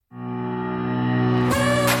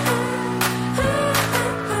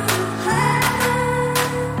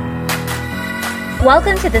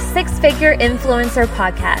Welcome to the Six Figure Influencer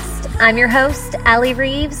Podcast. I'm your host, Allie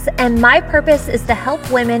Reeves, and my purpose is to help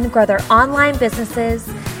women grow their online businesses,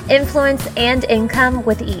 influence, and income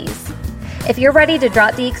with ease. If you're ready to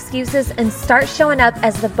drop the excuses and start showing up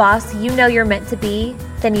as the boss you know you're meant to be,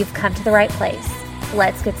 then you've come to the right place.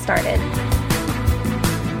 Let's get started.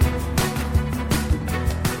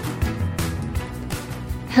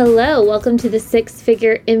 Hello, welcome to the Six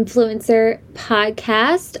Figure Influencer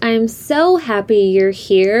Podcast. I'm so happy you're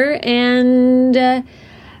here, and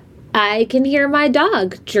I can hear my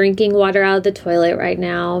dog drinking water out of the toilet right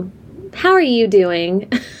now. How are you doing?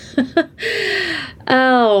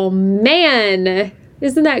 Oh man,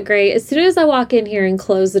 isn't that great? As soon as I walk in here and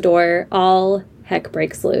close the door, all heck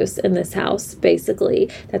breaks loose in this house, basically.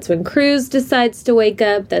 That's when Cruz decides to wake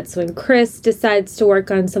up. That's when Chris decides to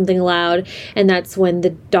work on something loud. And that's when the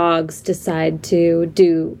dogs decide to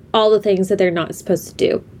do all the things that they're not supposed to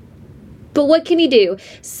do. But what can you do?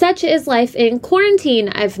 Such is life in quarantine,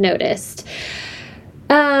 I've noticed.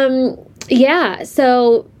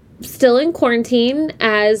 So still in quarantine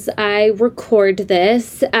as I record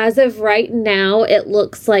this. As of right now, it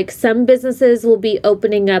looks like some businesses will be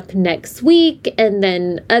opening up next week, and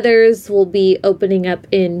then others will be opening up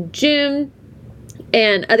in June.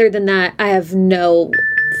 And other than that, I have no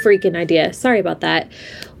freaking idea. Sorry about that.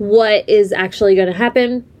 What is actually going to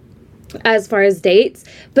happen as far as dates,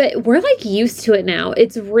 but we're like used to it now.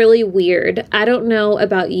 It's really weird. I don't know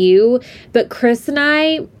about you, but Chris and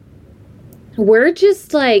I, we're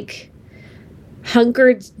just like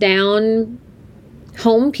hunkered down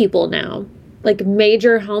home people now, like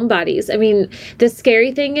major homebodies. I mean, the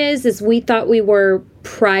scary thing is we thought we were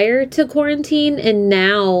prior to quarantine, and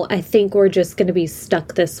now I think we're just going to be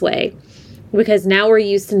stuck this way because now we're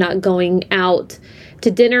used to not going out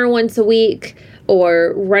to dinner once a week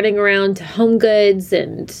or running around to Home Goods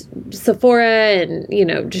and Sephora and,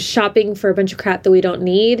 just shopping for a bunch of crap that we don't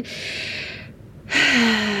need.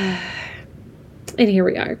 And here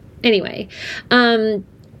we are. Anyway, other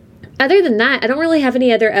than that, I don't really have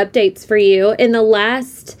any other updates for you. In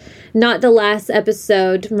not the last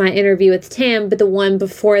episode, my interview with Tam, but the one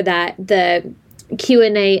before that, the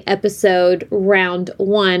Q&A episode, round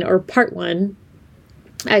 1, or part 1,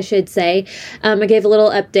 I should say, I gave a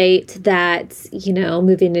little update that,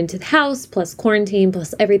 moving into the house, plus quarantine,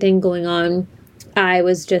 plus everything going on, I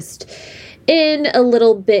was just in a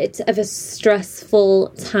little bit of a stressful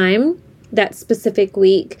time that specific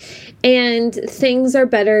week, and things are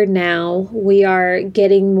better now. We are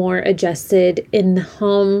getting more adjusted in the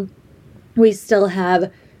home. We still have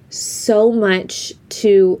so much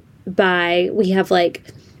to buy. We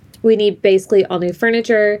need basically all new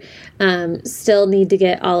furniture, still need to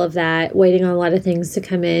get all of that, waiting on a lot of things to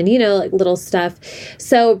come in, like little stuff.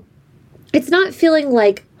 So it's not feeling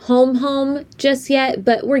like home just yet,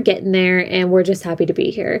 but we're getting there and we're just happy to be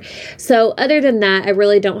here. So other than that, I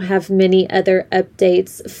really don't have many other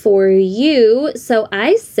updates for you. So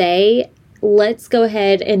I say, let's go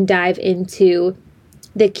ahead and dive into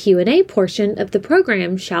the Q&A portion of the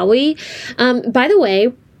program, shall we? By the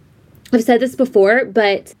way, I've said this before,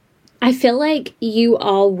 but I feel like you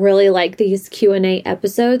all really like these Q&A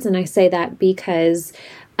episodes, and I say that because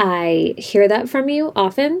I hear that from you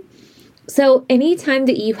often. So anytime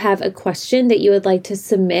that you have a question that you would like to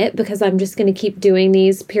submit, because I'm just going to keep doing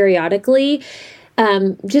these periodically,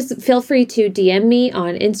 just feel free to DM me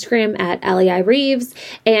on Instagram at Allie Reeves.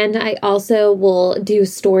 And I also will do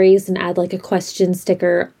stories and add like a question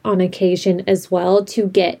sticker on occasion as well to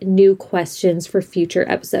get new questions for future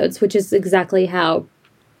episodes, which is exactly how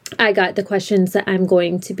I got the questions that I'm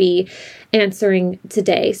going to be answering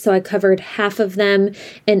today. So I covered half of them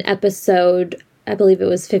in episode, I believe it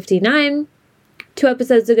was 59, 2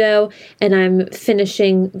 episodes ago, and I'm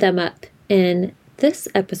finishing them up in this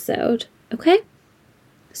episode. Okay?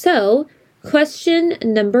 So, question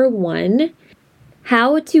number 1,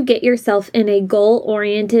 how to get yourself in a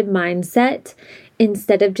goal-oriented mindset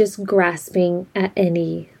instead of just grasping at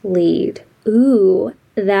any lead. Ooh,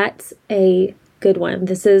 that's a good one.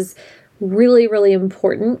 This is really, really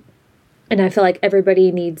important, and I feel like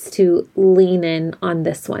everybody needs to lean in on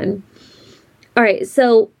this one. All right,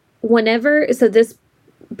 so this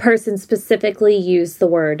person specifically used the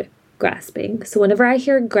word grasping. So whenever I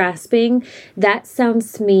hear grasping, that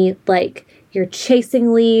sounds to me like you're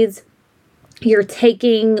chasing leads, you're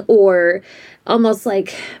taking or almost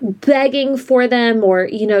like begging for them, or,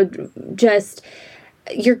 just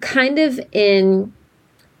you're kind of in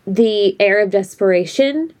the air of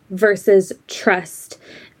desperation versus trust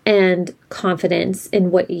and confidence in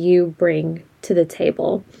what you bring to the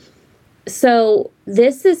table. So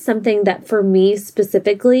this is something that for me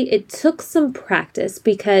specifically, it took some practice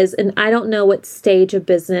because, and I don't know what stage of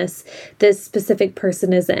business this specific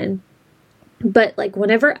person is in, but like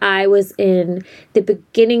whenever I was in the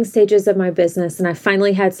beginning stages of my business and I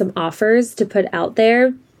finally had some offers to put out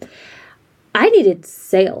there, I needed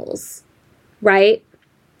sales, right?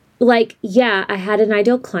 Like, yeah, I had an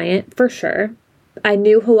ideal client for sure. I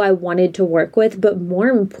knew who I wanted to work with, but more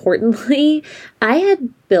importantly, I had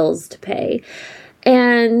bills to pay.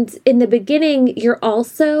 And in the beginning, you're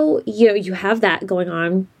also, you have that going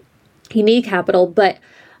on. You need capital, but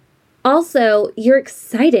also you're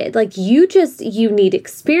excited. Like you need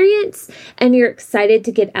experience and you're excited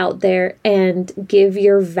to get out there and give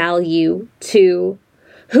your value to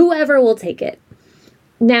whoever will take it.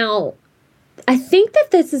 Now, I think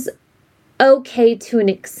that this is okay to an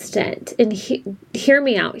extent. And hear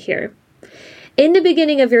me out here. In the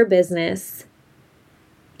beginning of your business,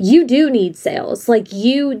 you do need sales. Like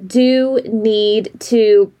you do need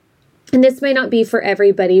to, and this may not be for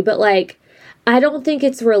everybody, but like, I don't think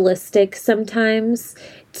it's realistic sometimes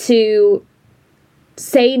to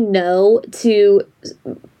say no to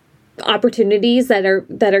opportunities that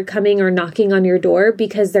are coming or knocking on your door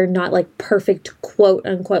because they're not like perfect, quote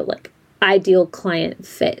unquote, like ideal client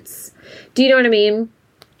fits. Do you know what I mean?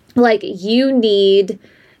 Like you need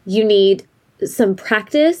some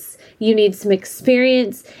practice, you need some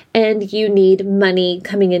experience, and you need money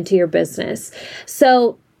coming into your business.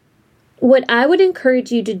 So what I would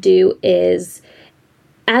encourage you to do is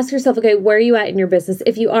ask yourself, okay, where are you at in your business?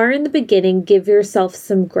 If you are in the beginning, give yourself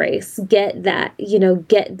some grace. Get that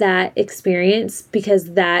experience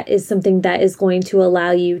because that is something that is going to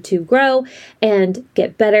allow you to grow and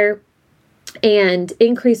get better and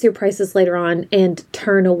increase your prices later on and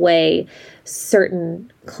turn away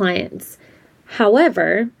certain clients.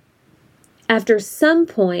 However, after some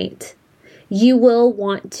point, you will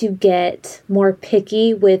want to get more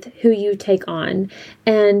picky with who you take on,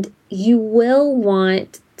 and you will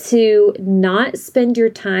want to not spend your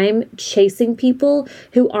time chasing people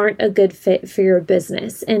who aren't a good fit for your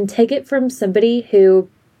business, and take it from somebody who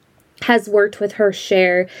has worked with her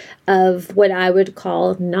share of what I would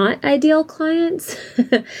call not ideal clients.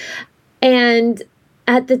 And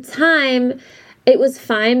at the time, it was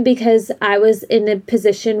fine because I was in a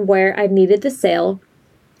position where I needed the sale,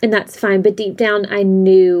 and that's fine. But deep down, I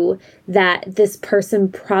knew that this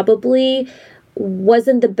person probably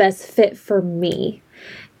wasn't the best fit for me.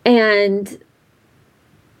 And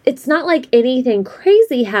it's not like anything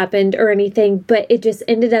crazy happened or anything, but it just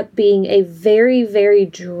ended up being a very, very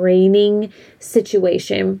draining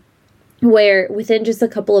situation where within just a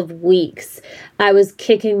couple of weeks, I was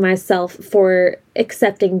kicking myself for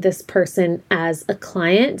accepting this person as a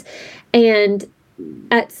client. And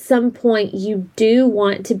at some point, you do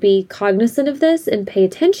want to be cognizant of this and pay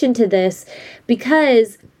attention to this,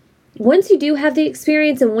 because once you do have the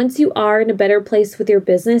experience and once you are in a better place with your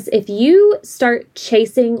business, if you start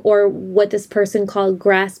chasing, or what this person called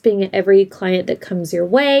grasping, at every client that comes your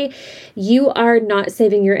way, you are not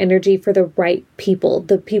saving your energy for the right people,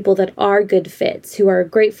 the people that are good fits, who are a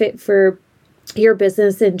great fit for your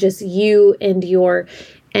business and just you and your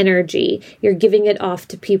energy. You're giving it off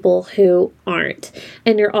to people who aren't.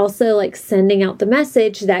 And you're also like sending out the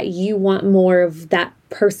message that you want more of that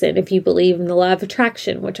person, if you believe in the law of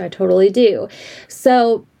attraction, which I totally do.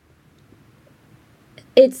 So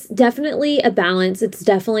it's definitely a balance. It's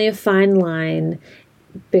definitely a fine line,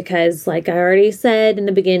 because like I already said in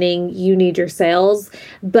the beginning, you need your sales,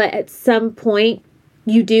 but at some point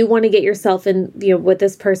you do want to get yourself in, what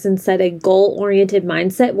this person said, a goal-oriented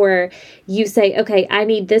mindset where you say, okay, I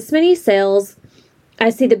need this many sales. I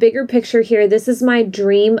see the bigger picture here. This is my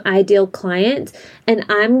dream ideal client, and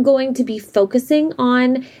I'm going to be focusing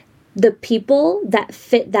on the people that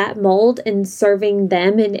fit that mold and serving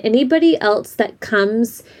them, and anybody else that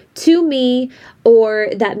comes to me or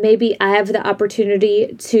that maybe I have the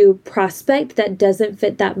opportunity to prospect that doesn't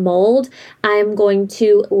fit that mold, I'm going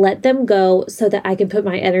to let them go so that I can put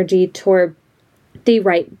my energy toward the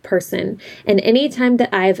right person. And anytime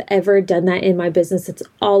that I've ever done that in my business, it's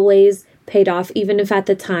always paid off, even if at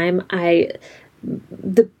the time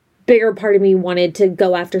the bigger part of me wanted to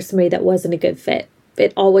go after somebody that wasn't a good fit.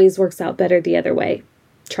 It always works out better the other way.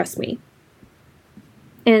 Trust me.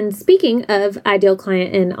 And speaking of ideal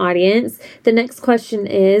client and audience, the next question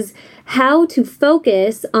is how to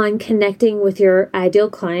focus on connecting with your ideal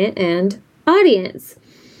client and audience.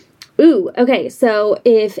 Ooh, okay. So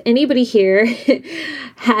if anybody here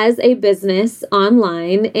has a business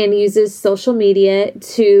online and uses social media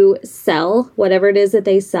to sell whatever it is that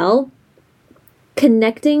they sell,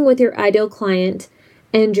 connecting with your ideal client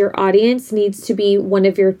and your audience needs to be one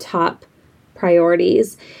of your top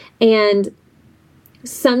priorities. And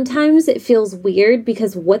sometimes it feels weird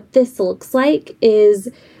because what this looks like is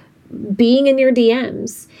being in your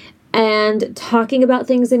DMs and talking about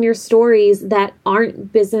things in your stories that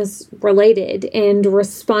aren't business related and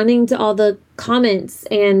responding to all the comments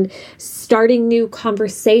and starting new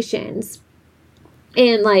conversations.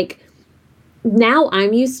 And like, now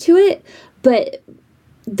I'm used to it, but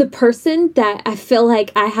the person that I feel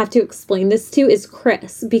like I have to explain this to is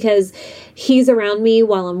Chris, because he's around me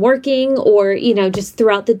while I'm working, or, you know, just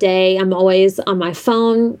throughout the day. I'm always on my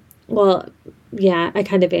phone. Well, yeah, I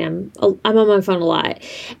kind of am. I'm on my phone a lot.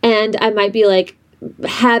 And I might be like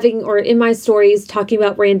having, or in my stories, talking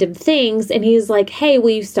about random things. And he's like, hey,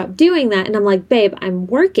 will you stop doing that? And I'm like, babe, I'm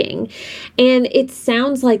working. And it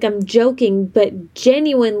sounds like I'm joking, but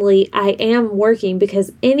genuinely I am working,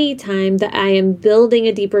 because anytime that I am building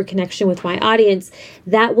a deeper connection with my audience,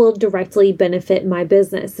 that will directly benefit my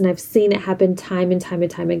business. And I've seen it happen time and time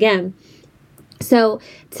and time again. So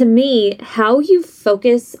to me, how you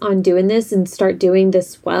focus on doing this and start doing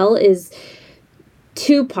this well is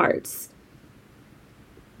two parts,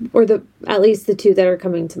 or at least the two that are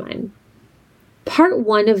coming to mind. Part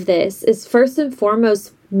one of this is first and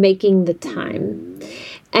foremost making the time.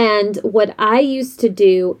 And what I used to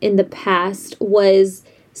do in the past was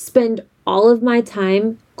spend all of my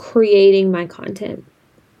time creating my content,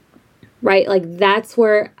 right? Like that's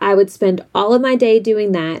where I would spend all of my day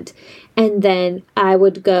doing that. And then I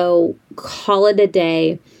would go call it a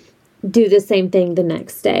day, do the same thing the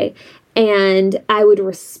next day. And I would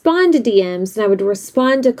respond to DMs and I would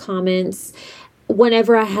respond to comments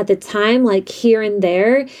whenever I had the time, like here and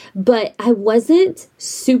there. But I wasn't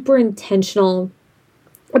super intentional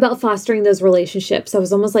about fostering those relationships. I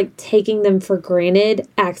was almost like taking them for granted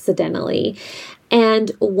accidentally.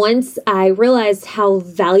 And once I realized how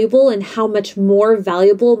valuable and how much more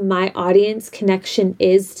valuable my audience connection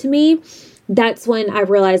is to me, that's when I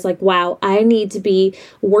realized, like, wow, I need to be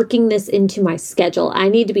working this into my schedule. I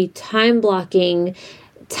need to be time blocking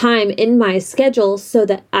time in my schedule so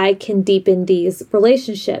that I can deepen these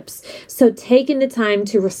relationships. So taking the time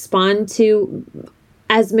to respond to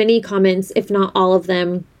as many comments, if not all of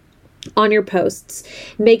them, on your posts,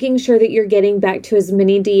 making sure that you're getting back to as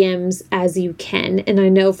many DMs as you can. And I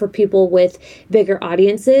know for people with bigger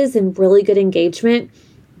audiences and really good engagement,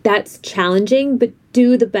 that's challenging, but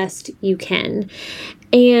do the best you can.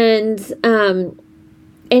 And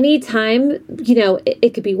anytime, you know,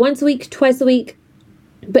 it could be once a week, twice a week,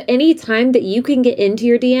 but anytime that you can get into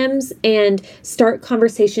your DMs and start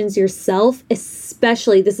conversations yourself, this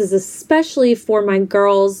is especially for my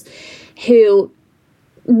girls who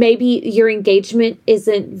maybe your engagement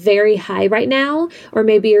isn't very high right now, or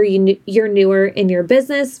maybe you're newer in your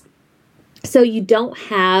business, so you don't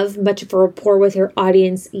have much of a rapport with your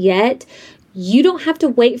audience yet. You don't have to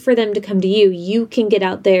wait for them to come to you. You can get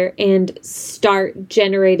out there and start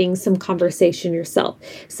generating some conversation yourself.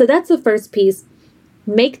 So that's the first piece.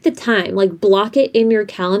 Make the time, like block it in your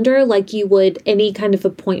calendar like you would any kind of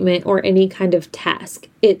appointment or any kind of task.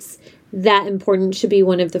 It's that important. It should be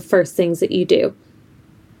one of the first things that you do,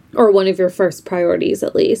 or one of your first priorities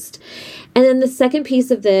at least. And then the second piece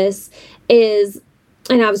of this is,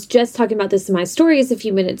 and I was just talking about this in my stories a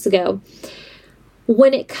few minutes ago,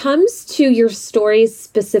 when it comes to your stories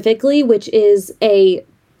specifically, which is a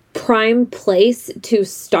prime place to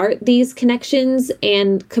start these connections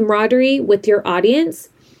and camaraderie with your audience,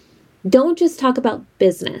 don't just talk about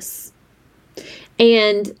business.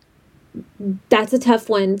 And that's a tough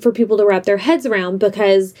one for people to wrap their heads around,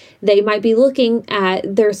 because they might be looking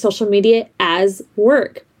at their social media as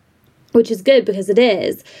work, which is good because it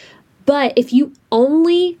is. But if you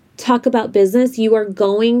only talk about business, you are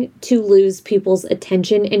going to lose people's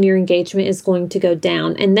attention and your engagement is going to go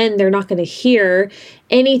down. And then they're not going to hear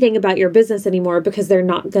anything about your business anymore because they're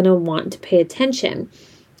not going to want to pay attention.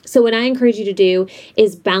 So what I encourage you to do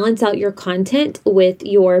is balance out your content with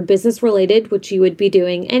your business related, which you would be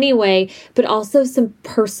doing anyway, but also some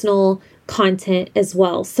personal content as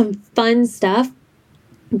well. Some fun stuff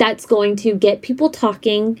that's going to get people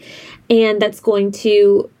talking and that's going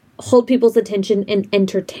to hold people's attention and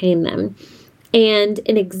entertain them. And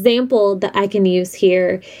an example that I can use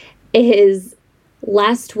here is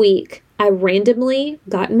last week, I randomly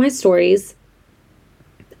got in my stories.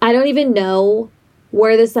 I don't even know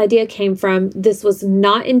where this idea came from. This was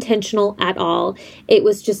not intentional at all. It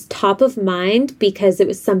was just top of mind because it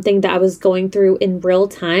was something that I was going through in real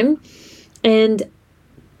time. And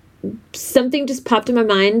something just popped in my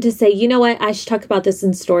mind to say, you know what, I should talk about this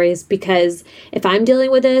in stories, because if I'm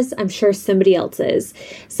dealing with this, I'm sure somebody else is.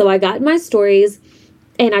 So I got in my stories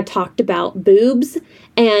and I talked about boobs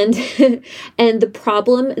and and the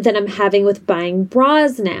problem that I'm having with buying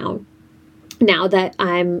bras now that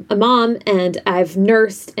I'm a mom and I've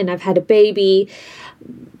nursed and I've had a baby.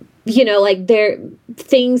 Like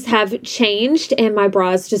things have changed and my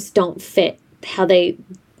bras just don't fit how they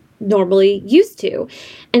normally used to.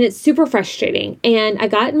 And it's super frustrating. And I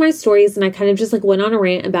got in my stories and I kind of just like went on a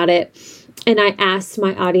rant about it. And I asked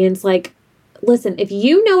my audience, like, listen, if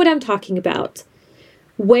you know what I'm talking about,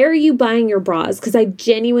 where are you buying your bras? Because I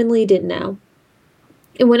genuinely didn't know.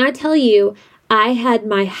 And when I tell you, I had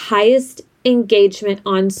my highest engagement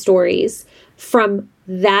on stories from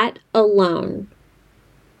that alone.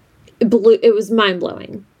 It was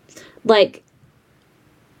mind-blowing. Like,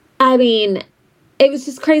 I mean, it was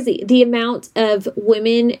just crazy. The amount of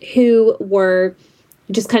women who were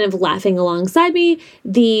just kind of laughing alongside me,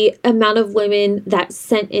 the amount of women that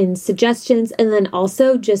sent in suggestions, and then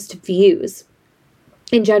also just views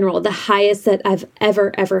in general, the highest that I've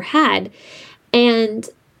ever had. And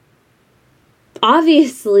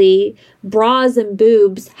obviously, bras and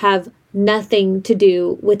boobs have nothing to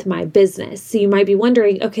do with my business. So you might be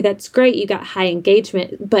wondering, okay, that's great. You got high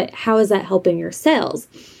engagement, but how is that helping your sales?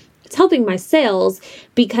 It's helping my sales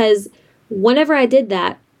because whenever I did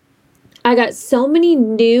that, I got so many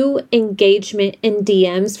new engagement and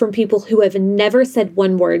DMs from people who have never said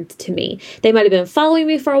one word to me. They might have been following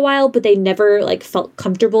me for a while, but they never like felt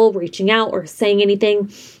comfortable reaching out or saying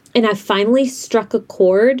anything. And I finally struck a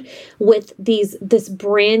chord with this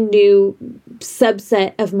brand new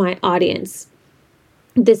subset of my audience.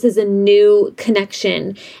 This is a new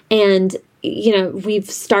connection. And,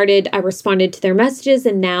 I responded to their messages,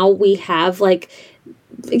 and now we have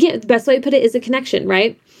the best way to put it is a connection,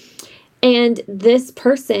 right? And this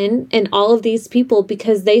person and all of these people,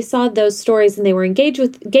 because they saw those stories and they were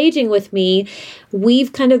engaging with me,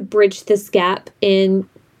 we've kind of bridged this gap in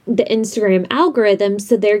the Instagram algorithm,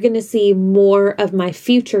 so they're going to see more of my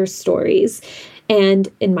future stories. And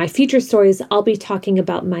in my future stories, I'll be talking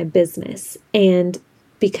about my business. And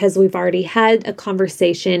because we've already had a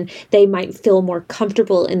conversation, they might feel more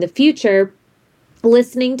comfortable in the future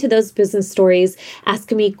listening to those business stories,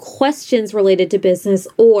 asking me questions related to business,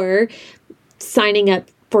 or signing up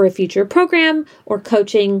for a future program or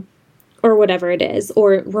coaching or whatever it is,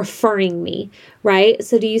 or referring me, right?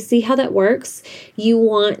 So do you see how that works? You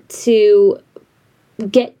want to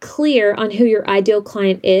get clear on who your ideal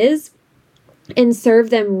client is and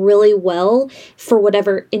serve them really well for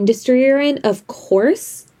whatever industry you're in, of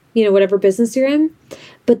course, whatever business you're in.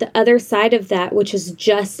 But the other side of that, which is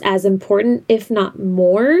just as important, if not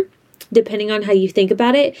more, depending on how you think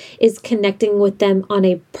about it, is connecting with them on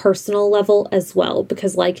a personal level as well.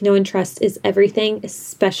 Because like, know, and trust is everything,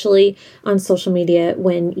 especially on social media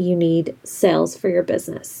when you need sales for your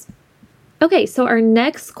business. Okay, so our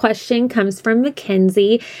next question comes from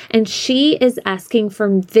Mackenzie, and she is asking for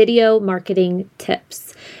video marketing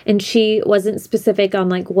tips. And she wasn't specific on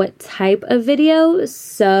what type of video,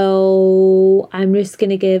 so I'm just going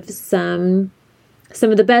to give some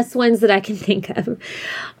of the best ones that I can think of.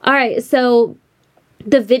 All right, so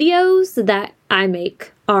the videos that I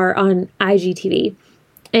make are on IGTV.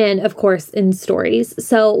 And of course, in stories.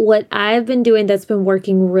 So what I've been doing that's been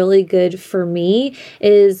working really good for me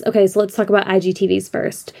is, okay, so let's talk about IGTVs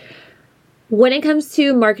first. When it comes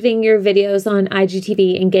to marketing your videos on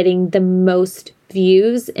IGTV and getting the most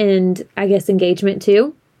views and I guess engagement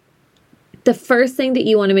too, the first thing that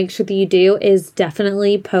you want to make sure that you do is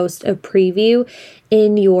definitely post a preview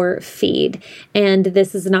in your feed. And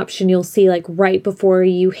this is an option you'll see right before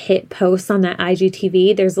you hit post on that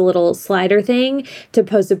IGTV. There's a little slider thing to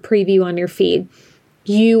post a preview on your feed.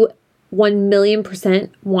 You 1,000,000%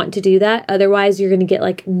 want to do that. Otherwise, you're going to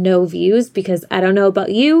get no views, because I don't know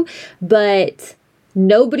about you, but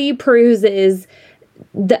nobody peruses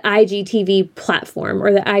the IGTV platform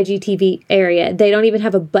or the IGTV area. They don't even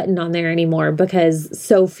have a button on there anymore because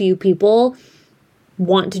so few people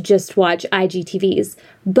want to just watch IGTVs.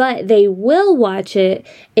 But they will watch it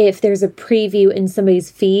if there's a preview in somebody's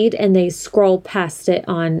feed and they scroll past it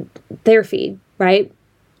on their feed, right?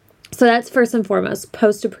 So that's first and foremost,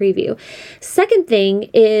 post a preview. Second thing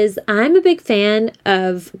is I'm a big fan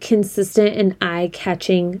of consistent and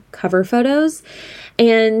eye-catching cover photos.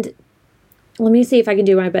 And let me see if I can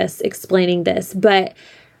do my best explaining this. But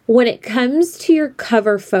when it comes to your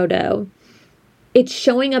cover photo, it's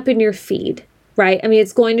showing up in your feed, right? I mean,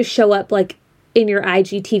 it's going to show up in your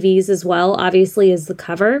IGTVs as well, obviously, as the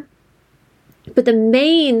cover. But the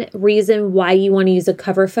main reason why you want to use a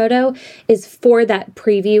cover photo is for that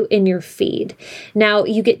preview in your feed. Now,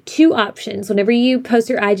 you get two options. Whenever you post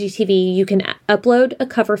your IGTV, you can upload a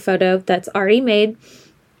cover photo that's already made,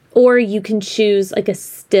 or you can choose like a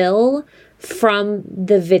still from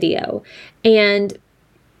the video. And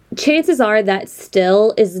chances are that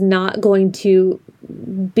still is not going to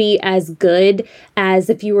be as good as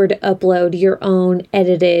if you were to upload your own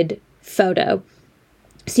edited photo.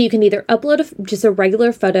 So you can either upload just a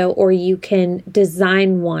regular photo, or you can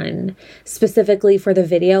design one specifically for the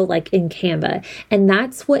video, like in Canva. And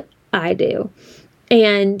that's what I do.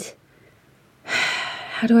 And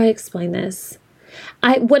how do I explain this?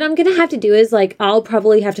 What I'm going to have to do is I'll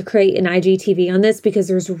probably have to create an IGTV on this, because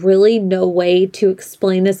there's really no way to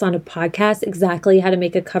explain this on a podcast exactly how to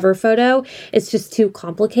make a cover photo. It's just too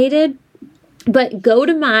complicated. But go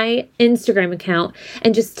to my Instagram account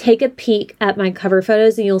and just take a peek at my cover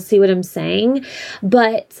photos and you'll see what I'm saying.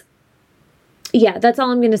 But yeah, that's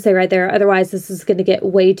all I'm going to say right there. Otherwise, this is going to get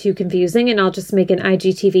way too confusing, and I'll just make an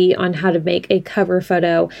IGTV on how to make a cover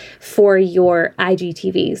photo for your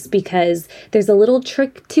IGTVs, because there's a little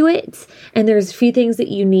trick to it and there's a few things that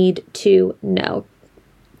you need to know.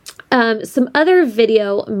 Some other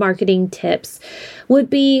video marketing tips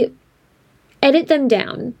would be edit them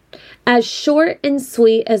down. As short and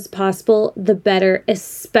sweet as possible, the better,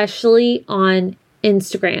 especially on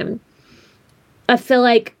Instagram. I feel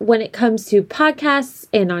like when it comes to podcasts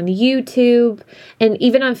and on YouTube and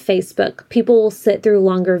even on Facebook, people will sit through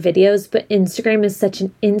longer videos, but Instagram is such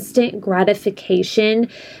an instant gratification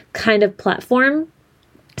kind of platform.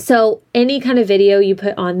 So any kind of video you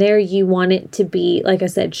put on there, you want it to be, like I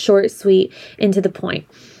said, short, sweet, and to the point.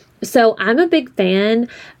 So I'm a big fan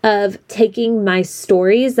of taking my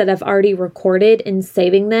stories that I've already recorded and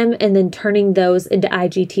saving them and then turning those into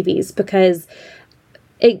IGTVs, because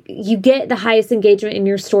you get the highest engagement in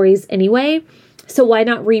your stories anyway. So why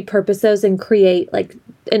not repurpose those and create like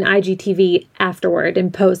an IGTV afterward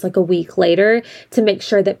and post like a week later to make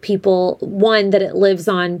sure that people, one, that it lives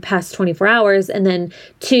on past 24 hours, and then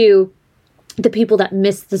two, the people that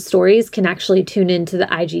miss the stories can actually tune into the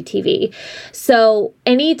IGTV. So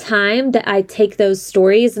anytime that I take those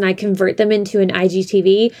stories and I convert them into an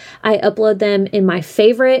IGTV, I upload them in my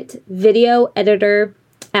favorite video editor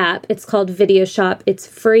app. It's called VideoShop. It's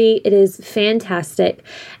free. It is fantastic.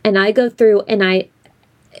 And I go through and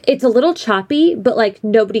it's a little choppy, but like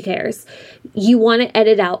nobody cares. You want to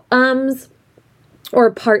edit out or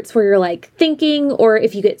parts where you're like thinking, or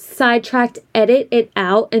if you get sidetracked, edit it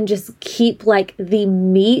out and just keep like the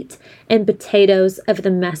meat and potatoes of the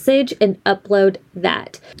message and upload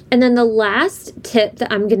that. And then the last tip that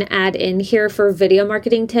I'm going to add in here for video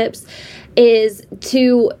marketing tips is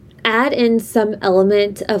to add in some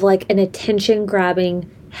element of like an attention grabbing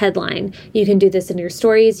headline. You can do this in your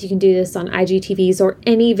stories. You can do this on IGTVs or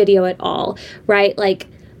any video at all, right? Like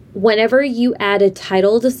whenever you add a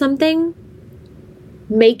title to something,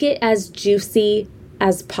 make it as juicy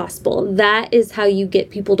as possible. That is how you get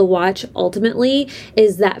people to watch ultimately,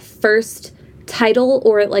 is that first title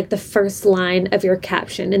or like the first line of your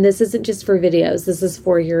caption. And this isn't just for videos. This is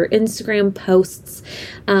for your Instagram posts.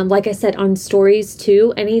 Like I said, on stories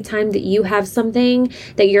too, anytime that you have something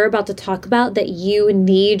that you're about to talk about that you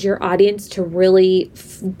need your audience to really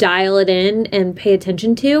dial it in and pay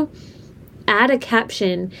attention to, add a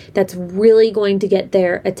caption that's really going to get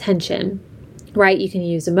their attention. Right? You can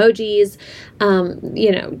use emojis,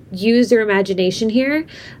 use your imagination here.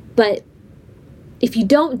 But if you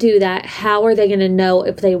don't do that, how are they going to know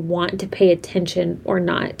if they want to pay attention or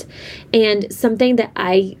not? And something that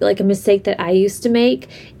a mistake that I used to make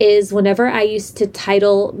is whenever I used to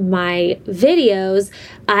title my videos,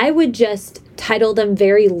 I would just title them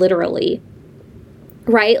very literally,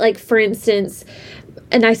 right? Like for instance,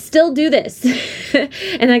 and I still do this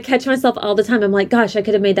and I catch myself all the time. I'm like, gosh, I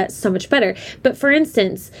could have made that so much better. But for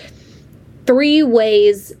instance, 3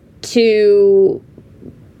 ways to,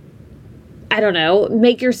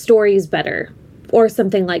 make your stories better or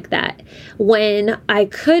something like that. When I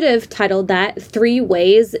could have titled that 3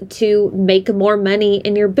 ways to make more money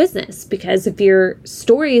in your business, because if your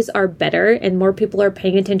stories are better and more people are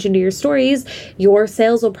paying attention to your stories, your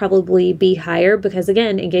sales will probably be higher, because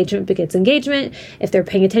again, engagement begets engagement. If they're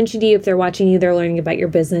paying attention to you, if they're watching you, they're learning about your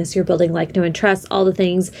business, you're building like, know, and trust, all the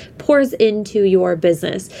things pours into your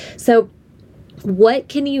business. So what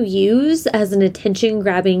can you use as an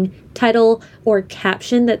attention-grabbing title or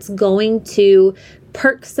caption that's going to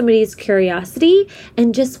perk somebody's curiosity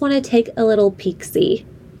and just want to take a little peek-see?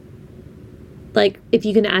 Like, if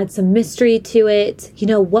you can add some mystery to it,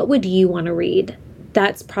 what would you want to read?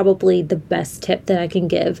 That's probably the best tip that I can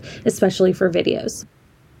give, especially for videos.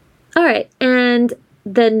 All right, and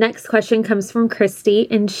the next question comes from Christy,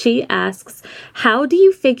 and she asks, how do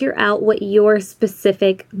you figure out what your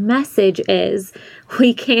specific message is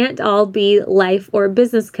We can't all be life or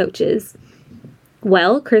business coaches.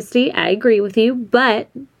 Well, Christy, I agree with you, but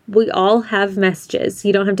we all have messages.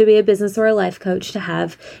 You don't have to be a business or a life coach to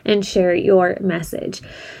have and share your message.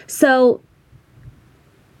 So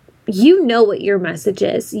you know what your message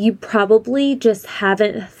is. You probably just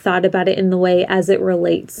haven't thought about it in the way as it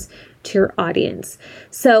relates to your audience.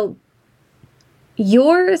 So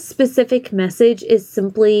your specific message is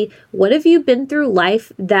simply, what have you been through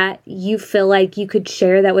life that you feel like you could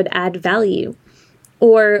share that would add value?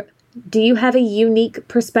 Or do you have a unique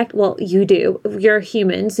perspective? Well, you do. You're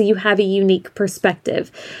human, so you have a unique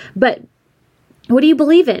perspective. But what do you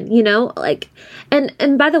believe in?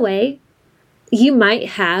 And by the way, you might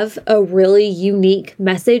have a really unique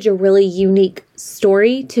message, a really unique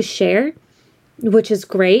story to share, which is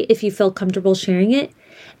great if you feel comfortable sharing it.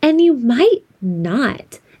 And you might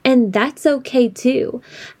not. And that's okay too.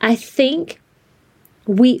 I think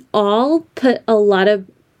we all put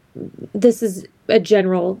this is a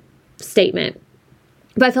general statement,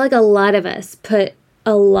 but I feel like a lot of us put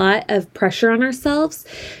a lot of pressure on ourselves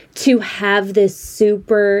to have this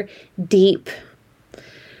super deep,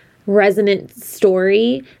 resonant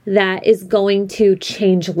story that is going to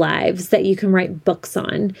change lives, that you can write books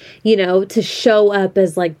on, to show up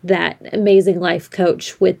as like that amazing life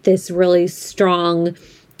coach with this really strong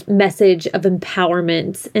message of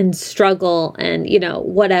empowerment and struggle and,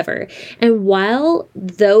 whatever. And while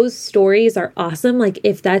those stories are awesome, like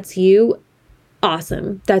if that's you,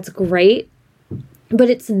 awesome, that's great. But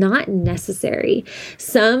it's not necessary.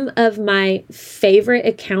 Some of my favorite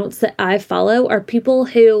accounts that I follow are people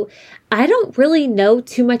who I don't really know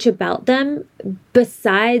too much about them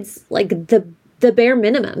besides like the bare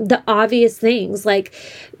minimum, the obvious things. Like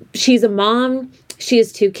she's a mom, she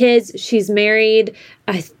has 2 kids, she's married.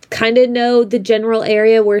 I kind of know the general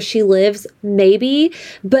area where she lives, maybe,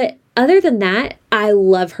 but other than that, I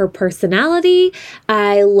love her personality.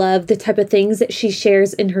 I love the type of things that she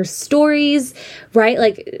shares in her stories, right?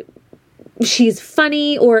 Like she's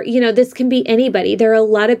funny, or, this can be anybody. There are a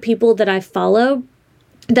lot of people that I follow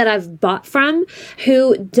that I've bought from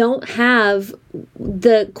who don't have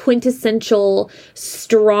the quintessential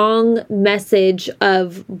strong message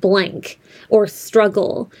of blank or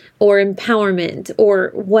struggle or empowerment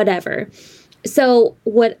or whatever. So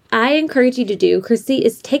what I encourage you to do, Christy,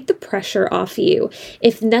 is take the pressure off you.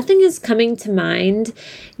 If nothing is coming to mind,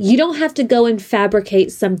 you don't have to go and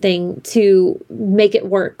fabricate something to make it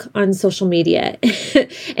work on social media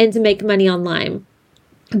and to make money online.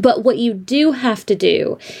 But what you do have to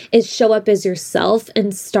do is show up as yourself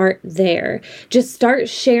and start there. Just start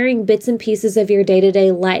sharing bits and pieces of your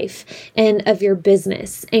day-to-day life and of your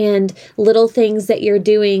business and little things that you're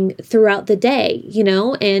doing throughout the day,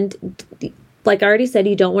 and like I already said,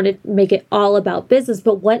 you don't want to make it all about business,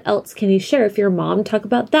 but what else can you share? If you're a mom, talk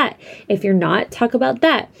about that. If you're not, talk about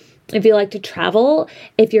that. If you like to travel,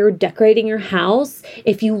 if you're decorating your house,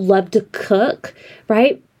 if you love to cook,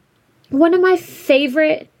 right? One of my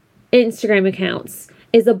favorite Instagram accounts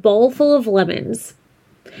is a bowl full of lemons.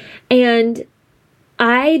 And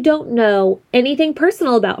I don't know anything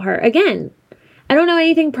personal about her. Again, I don't know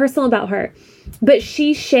anything personal about her, but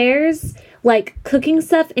she shares like cooking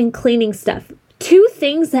stuff and cleaning stuff. 2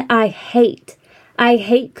 things that I hate. I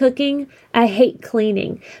hate cooking. I hate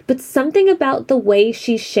cleaning. But something about the way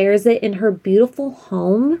she shares it in her beautiful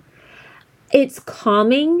home, it's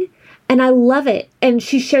calming and I love it. And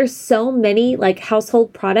she shares so many like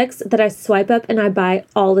household products that I swipe up and I buy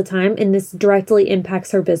all the time. And this directly impacts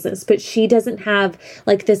her business. But she doesn't have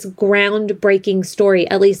like this groundbreaking story,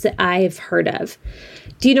 at least that I've heard of.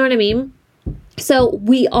 Do you know what I mean? So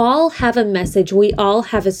we all have a message, we all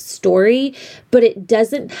have a story, but it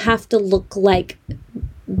doesn't have to look like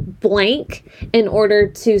blank in order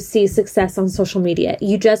to see success on social media.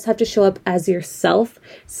 You just have to show up as yourself,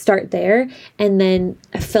 start there, and then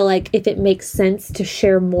I feel like if it makes sense to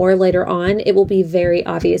share more later on, it will be very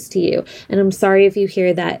obvious to you. And I'm sorry if you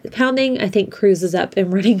hear that pounding. I think Cruz is up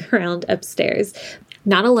and running around upstairs.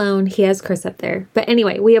 Not alone, he has Chris up there. But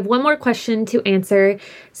anyway, we have one more question to answer.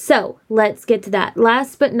 So let's get to that.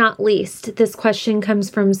 Last but not least, this question comes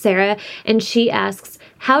from Sarah, and she asks,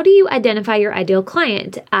 how do you identify your ideal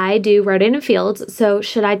client? I do Rodan and Fields, so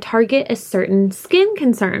should I target a certain skin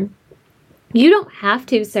concern? You don't have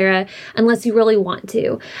to, Sarah, unless you really want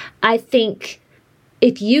to. I think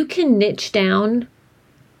if you can niche down,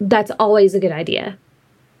 that's always a good idea.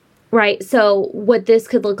 Right. So what this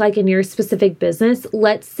could look like in your specific business,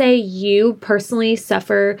 let's say you personally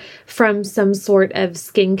suffer from some sort of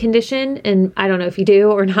skin condition, and I don't know if you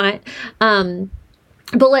do or not,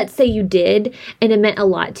 But let's say you did, and it meant a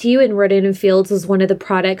lot to you, and Rodan & Fields was one of the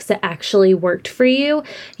products that actually worked for you.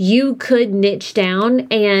 You could niche down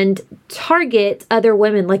and target other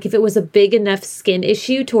women. Like if it was a big enough skin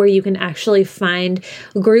issue to where you can actually find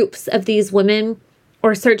groups of these women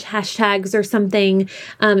or search hashtags or something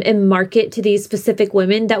and market to these specific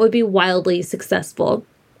women, that would be wildly successful,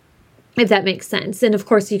 if that makes sense. And of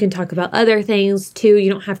course, you can talk about other things too. You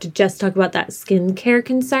don't have to just talk about that skincare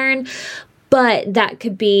concern. But that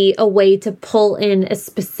could be a way to pull in a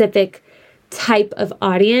specific type of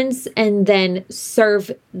audience and then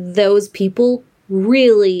serve those people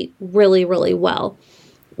really, really, really well.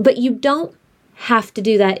 But you don't have to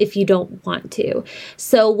do that if you don't want to.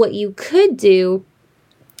 So what you could do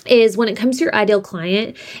is when it comes to your ideal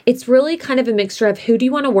client, it's really kind of a mixture of who do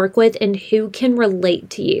you want to work with and who can relate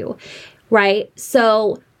to you, right?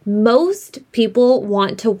 So most people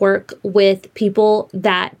want to work with people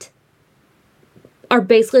that are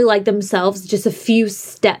basically like themselves, just a few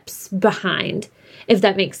steps behind, if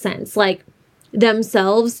that makes sense. Like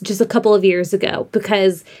themselves just a couple of years ago,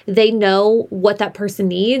 because they know what that person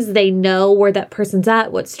needs. They know where that person's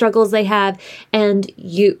at, what struggles they have. And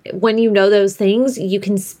when you know those things, you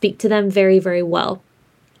can speak to them very, very well.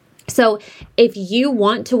 So if you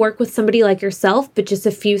want to work with somebody like yourself, but just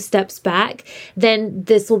a few steps back, then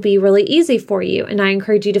this will be really easy for you. And I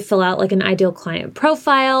encourage you to fill out like an ideal client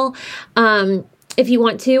profile, if you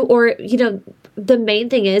want to, or, the main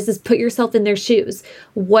thing is put yourself in their shoes.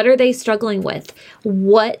 What are they struggling with?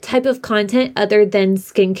 What type of content other than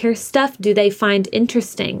skincare stuff do they find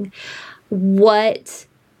interesting? What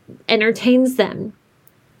entertains them?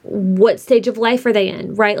 What stage of life are they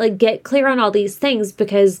in, right? Like get clear on all these things,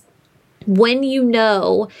 because when you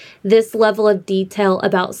know this level of detail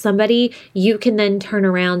about somebody, you can then turn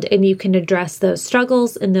around and you can address those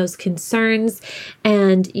struggles and those concerns,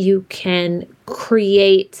 and you can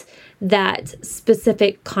create that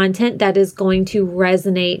specific content that is going to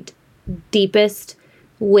resonate deepest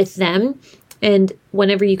with them. And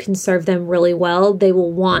whenever you can serve them really well, they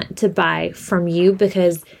will want to buy from you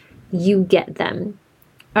because you get them.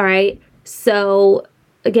 All right. So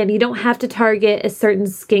again, you don't have to target a certain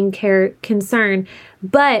skincare concern,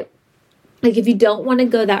 but like if you don't want to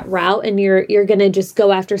go that route and you're going to just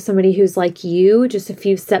go after somebody who's like you, just a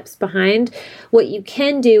few steps behind, what you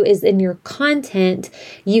can do is in your content,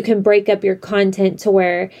 you can break up your content to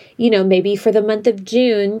where, maybe for the month of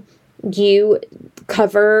June, you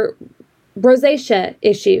cover rosacea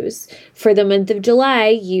issues. For the month of July,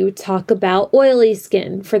 you talk about oily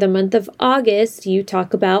skin. For the month of August, you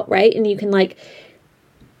talk about, right? And you can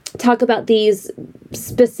talk about these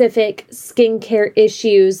specific skincare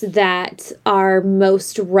issues that are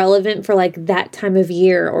most relevant for that time of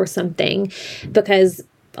year or something, because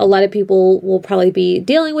a lot of people will probably be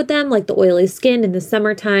dealing with them, like the oily skin in the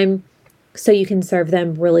summertime. So you can serve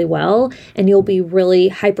them really well and you'll be really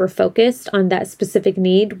hyper focused on that specific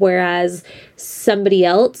need. Whereas somebody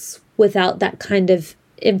else without that kind of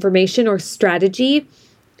information or strategy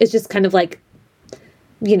is just kind of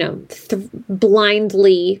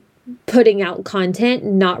blindly putting out content,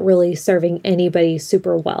 not really serving anybody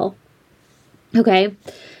super well. Okay,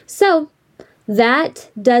 so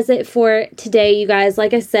that does it for today, you guys.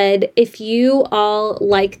 Like I said, if you all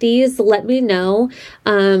like these, let me know.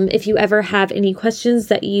 If you ever have any questions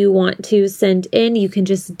that you want to send in, you can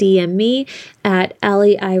just DM me at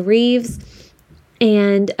Allie I. Reeves.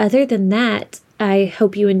 And other than that, I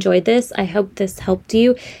hope you enjoyed this. I hope this helped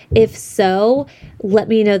you. If so, let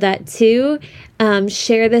me know that too.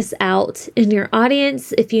 Share this out in your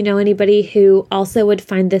audience. If you know anybody who also would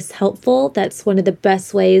find this helpful, that's one of the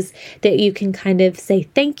best ways that you can kind of say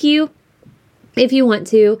thank you if you want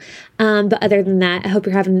to. But other than that, I hope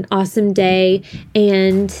you're having an awesome day,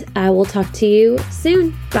 and I will talk to you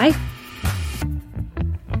soon. Bye.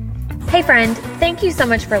 Hey friend, thank you so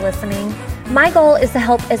much for listening. My goal is to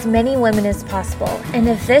help as many women as possible, and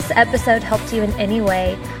if this episode helped you in any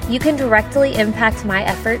way, you can directly impact my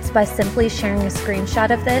efforts by simply sharing a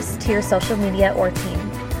screenshot of this to your social media or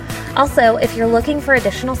team. Also, if you're looking for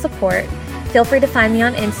additional support, feel free to find me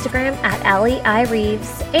on Instagram at Allie I.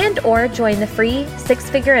 Reeves and or join the free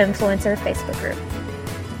 6-Figure Influencer Facebook group.